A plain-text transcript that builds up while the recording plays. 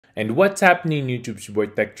And what's happening YouTube, it's your boy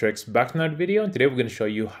Tech Tricks back in another video. And today we're going to show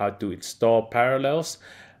you how to install Parallels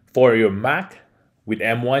for your Mac with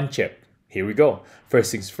M1 chip. Here we go.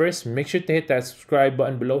 First things first, make sure to hit that subscribe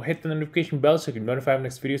button below, hit the notification bell so you can notify of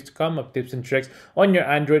next videos to come of tips and tricks on your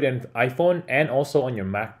Android and iPhone and also on your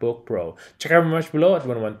MacBook Pro. Check out my merch below at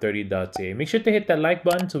 1130.ca. Make sure to hit that like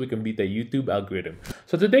button so we can beat the YouTube algorithm.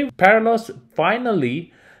 So today, Parallels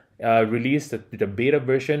finally released the beta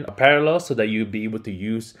version of Parallels so that you'll be able to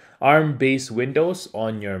use ARM-based Windows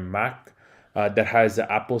on your Mac that has the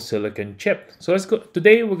Apple Silicon chip. So let's go.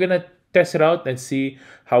 Today we're gonna test it out and see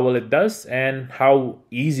how well it does and how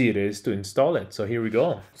easy it is to install it. So here we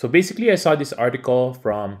go. So basically, I saw this article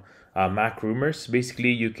from Mac Rumors.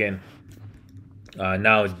 Basically, you can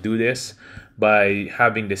now do this by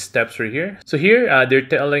having the steps right here. So here they're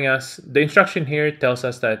telling us, the instruction here tells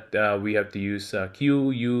us that we have to use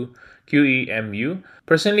QEMU.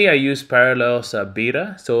 Personally, I use Parallels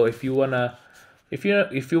beta. So if you wanna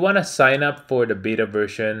sign up for the beta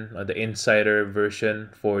version or the insider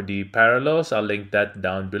version for the Parallels, I'll link that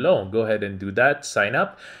down below. Go ahead and do that, sign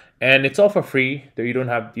up. And it's all for free. You don't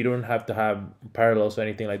have to have Parallels or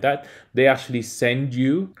anything like that. They actually send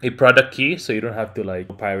you a product key, so you don't have to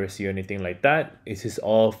like piracy or anything like that. This is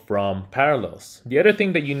all from Parallels. The other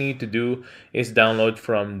thing that you need to do is download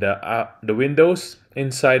from the Windows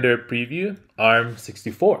Insider Preview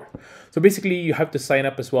ARM64. So basically, you have to sign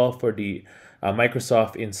up as well for the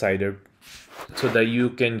Microsoft Insider so that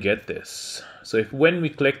you can get this. So when we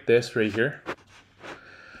click this right here,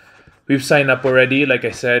 we've signed up already. Like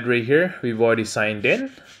I said right here, we've already signed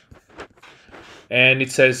in. And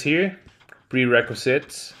it says here,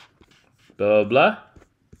 prerequisites, blah, blah, blah.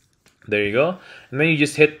 There you go. And then you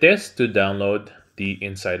just hit this to download the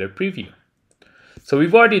Insider Preview. So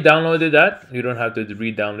we've already downloaded that. You don't have to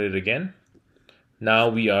re-download it again. Now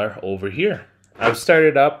we are over here. I've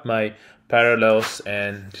started up my Parallels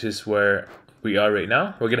and this is where we are right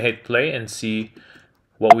now. We're gonna hit play and see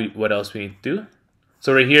what else we need to do.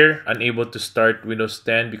 So right here, unable to start Windows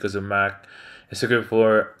 10 because of Mac is equipped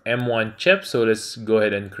for M1 chip. So let's go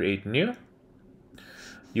ahead and create new.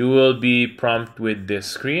 You will be prompted with this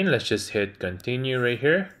screen. Let's just hit continue right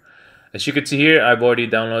here. As you can see here, I've already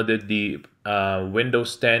downloaded the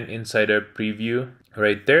Windows 10 Insider Preview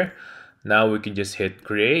right there. Now we can just hit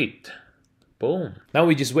create. Boom. Now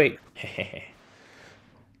we just wait.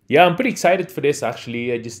 Yeah, I'm pretty excited for this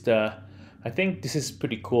actually. I think this is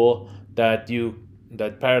pretty cool that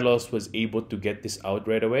Parallels was able to get this out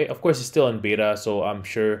right away. Of course, it's still in beta, so I'm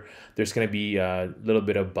sure there's gonna be a little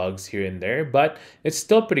bit of bugs here and there, but it's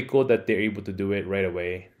still pretty cool that they're able to do it right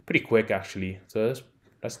away. Pretty quick actually. So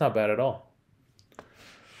that's not bad at all.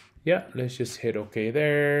 Yeah, let's just hit OK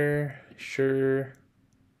there. Sure.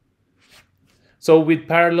 So with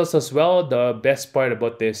Parallels as well, the best part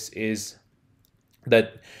about this is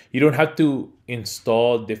that you don't have to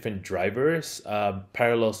install different drivers.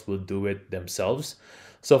 Parallels will do it themselves.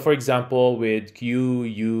 So for example, with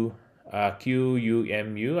QEMU, I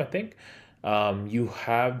think, you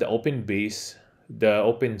have the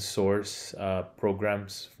open source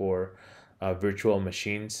programs for virtual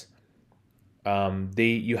machines.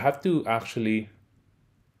 You have to actually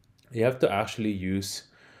use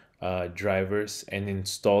drivers and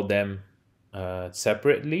install them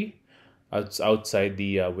separately outside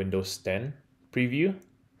the Windows 10 preview.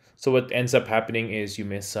 So what ends up happening is you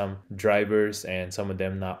miss some drivers and some of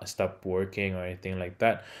them not stop working or anything like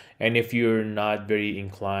that. And if you're not very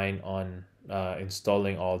inclined on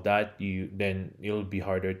installing all that, then it'll be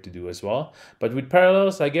harder to do as well. But with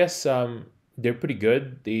Parallels, I guess they're pretty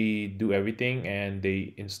good. They do everything and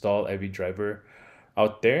they install every driver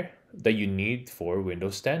out there that you need for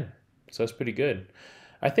Windows 10. So it's pretty good.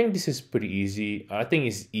 I think this is pretty easy. I think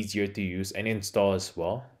it's easier to use and install as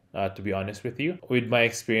well, to be honest with you. With my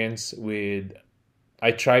experience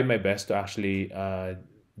I tried my best to actually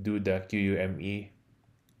do the QUME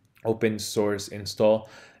open source install,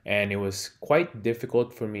 and it was quite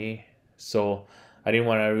difficult for me. So I didn't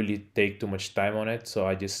want to really take too much time on it. So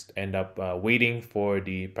I just end up waiting for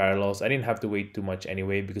the Parallels. I didn't have to wait too much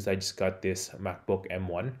anyway because I just got this MacBook Air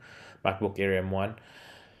M1.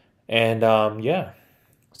 And yeah.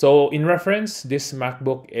 So in reference, this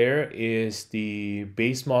MacBook Air is the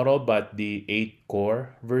base model, but the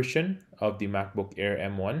 8-core version of the MacBook Air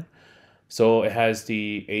M1. So it has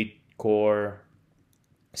the 8-core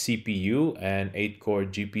CPU and 8-core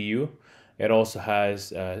GPU. It also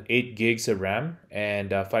has 8 gigs of RAM and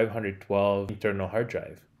 512 internal hard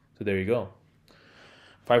drive. So there you go.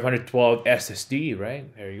 512 SSD,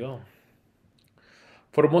 right? There you go.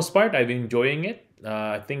 For the most part, I've been enjoying it.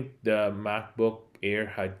 I think the MacBook Air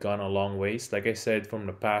had gone a long ways. Like I said from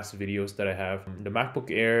the past videos that I have, the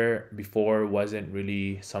MacBook Air before wasn't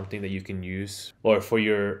really something that you can use, or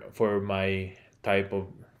for my type of,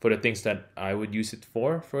 for the things that I would use it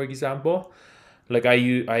for example, like I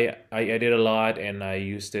edit a lot and I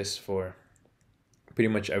use this for pretty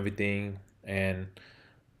much everything, and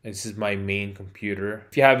this is my main computer.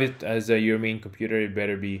 If you have it as your main computer, it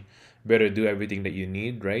better do everything that you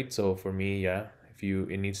need, right? So for me, yeah, if you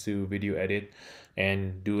it needs to video edit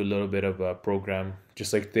and do a little bit of a program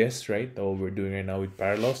just like this, right? That what we're doing right now with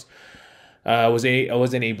Parallels. I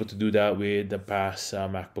wasn't able to do that with the past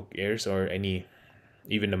MacBook Airs or any,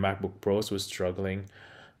 even the MacBook Pros was struggling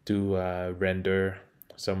to render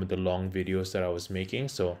some of the long videos that I was making,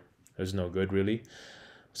 so it was no good really.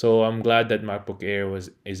 So I'm glad that MacBook Air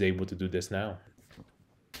is able to do this now.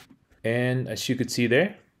 And as you could see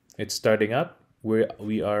there, it's starting up.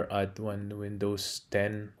 We are at Windows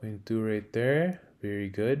 10 Windows right there. Very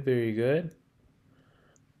good, very good.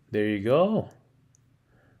 There you go.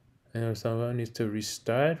 And if someone needs to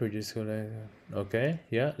restart, we're just gonna, okay,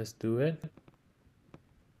 yeah, let's do it.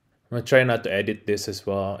 I'm gonna try not to edit this as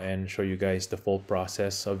well and show you guys the full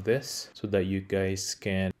process of this so that you guys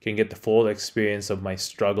can get the full experience of my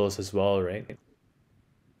struggles as well, right?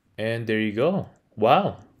 And there you go.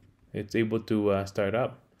 Wow, it's able to start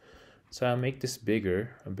up. So I'll make this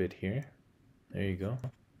bigger a bit here. There you go.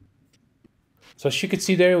 So as you could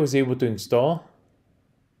see there, it was able to install.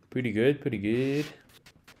 Pretty good, pretty good.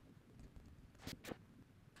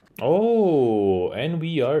 Oh, and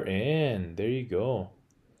we are in. There you go.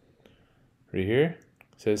 Right here,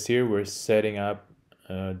 it says here we're setting up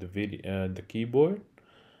the keyboard.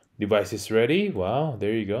 Device is ready. Wow,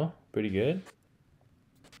 there you go. Pretty good.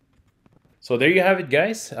 So there you have it,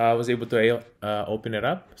 guys. I was able to open it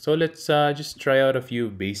up. So let's just try out a few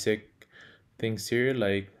basic things here,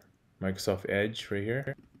 like Microsoft Edge right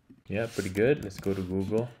here. Yeah, pretty good. Let's go to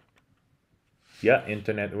Google. Yeah,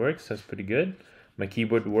 internet works. That's pretty good. My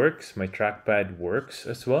keyboard works. My trackpad works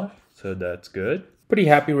as well. So that's good. Pretty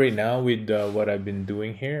happy right now with what I've been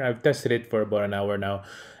doing here. I've tested it for about an hour now.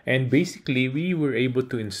 And basically, we were able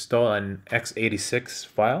to install an x86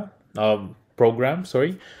 program,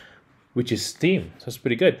 sorry, which is Steam. So it's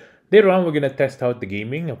pretty good. Later on, we're going to test out the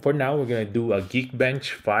gaming. For now, we're going to do a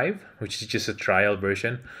Geekbench 5, which is just a trial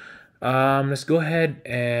version. Let's go ahead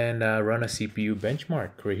and run a CPU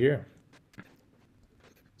benchmark right here.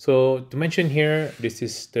 So to mention here, this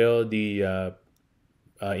is still the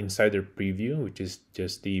insider preview, which is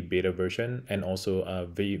just the beta version, and also a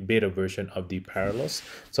beta version of the Parallels.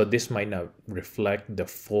 So this might not reflect the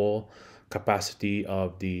full capacity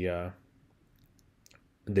of the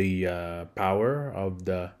power of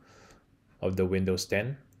the Windows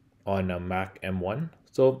 10 on a Mac M1.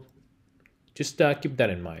 So just keep that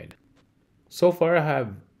in mind. So far, I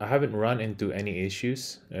haven't run into any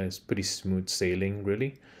issues. It's pretty smooth sailing,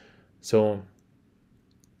 really. So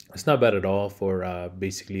it's not bad at all for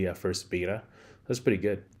basically a first beta. That's pretty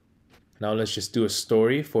good. Now let's just do a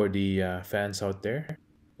story for the fans out there.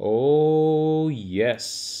 Oh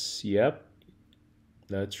yes, yep,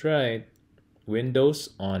 that's right. Windows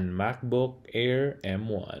on MacBook Air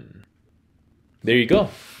M1. There you go.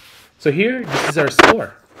 So here, this is our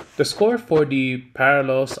score. The score for the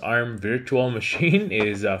Parallels ARM virtual machine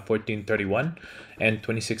is 1431 and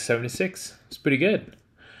 2676. It's pretty good.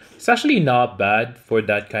 It's actually not bad for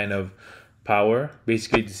that kind of power.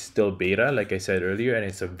 Basically, this is still beta, like I said earlier, and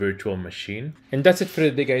it's a virtual machine. And that's it for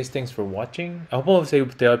today, guys. Thanks for watching. I hope I was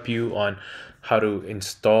able to help you on how to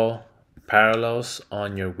install Parallels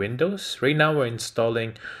on your Windows. Right now, we're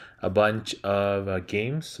installing a bunch of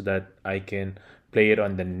games so that I can play it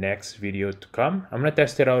on the next video to come. I'm gonna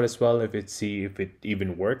test it out as well see if it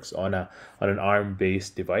even works on an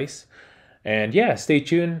ARM-based device. And yeah, stay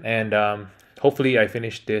tuned, and hopefully I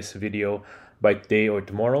finish this video by today or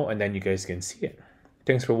tomorrow, and then you guys can see it.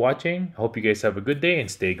 Thanks for watching. I hope you guys have a good day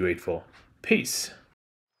and stay grateful. Peace.